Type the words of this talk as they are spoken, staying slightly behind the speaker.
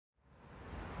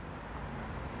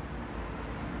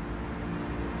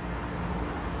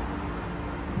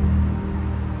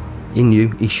He knew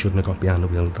he shouldn't have got behind the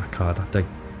wheel of that car that day.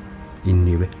 He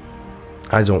knew it.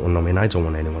 I don't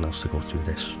want anyone else to go through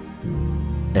this.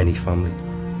 Any family.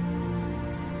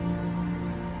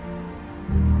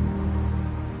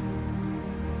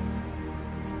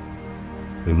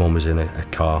 My mum was in a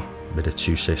car with her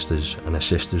 2 sisters and her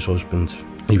sister's husband.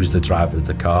 He was the driver of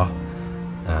the car,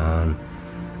 and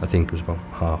I think it was about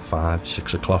 5:30,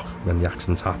 6 o'clock when the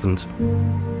accident happened.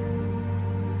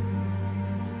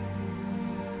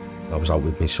 I was out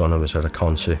with my son. I was at a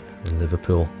concert in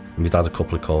Liverpool, and we'd had a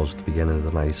couple of calls at the beginning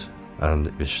of the night, and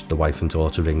it was the wife and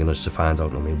daughter ringing us to find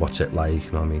out, what's it like,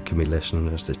 can we listen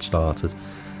as it started.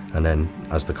 And then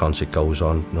as the concert goes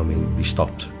on, we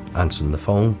stopped answering the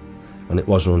phone, and it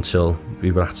wasn't until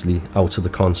we were actually out of the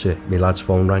concert, my lad's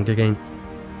phone rang again.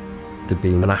 There'd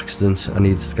been an accident, I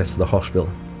needed to get to the hospital,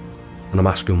 and I'm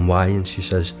asking why, and she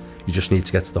says, you just need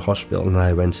to get to the hospital. And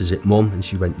I went, is it Mum? And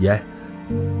she went, yeah.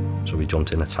 So we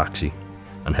jumped in a taxi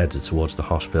and headed towards the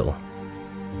hospital.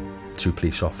 2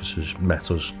 police officers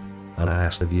met us, and I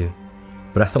asked if you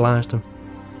breathalyzed him.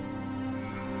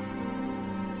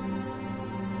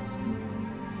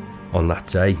 On that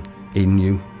day, he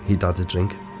knew he'd had a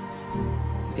drink.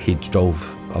 He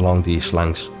drove along the East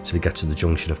Lancs till he get to the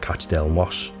junction of Catchdale and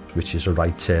Moss, which is a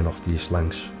right turn off the East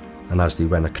Lancs. And as they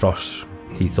went across,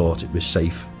 he thought it was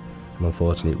safe, and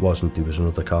unfortunately it wasn't. There was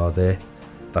another car there.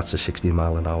 That's a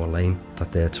 60-mile-an-hour lane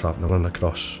that they're travelling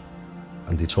across.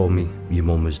 And they told me your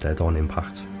mum was dead on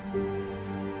impact.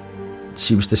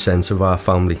 She was the centre of our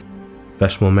family.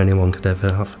 Best mum anyone could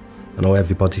ever have. I know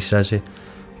everybody says it,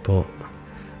 but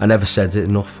I never said it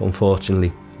enough,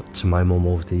 unfortunately, to my mum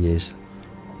over the years.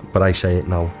 But I say it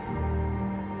now.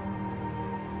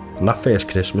 On that first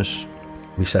Christmas,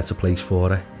 we set a place for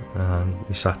her, and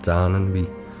we sat down and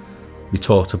we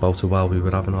talked about her while we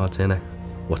were having our dinner.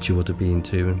 What she would have been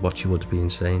doing, what she would have been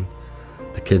saying.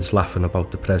 The kids laughing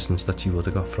about the presents that she would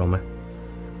have got from her.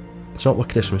 It's not what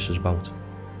Christmas is about.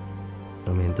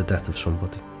 The death of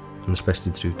somebody, and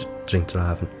especially through drink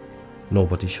driving.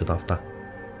 Nobody should have that.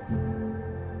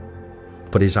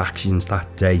 But his actions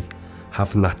that day,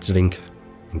 having that drink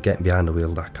and getting behind the wheel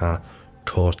of that car,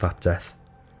 caused that death.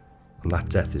 And that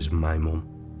death is my mum.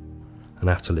 And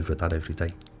I have to live with that every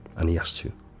day, and he has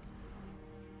to.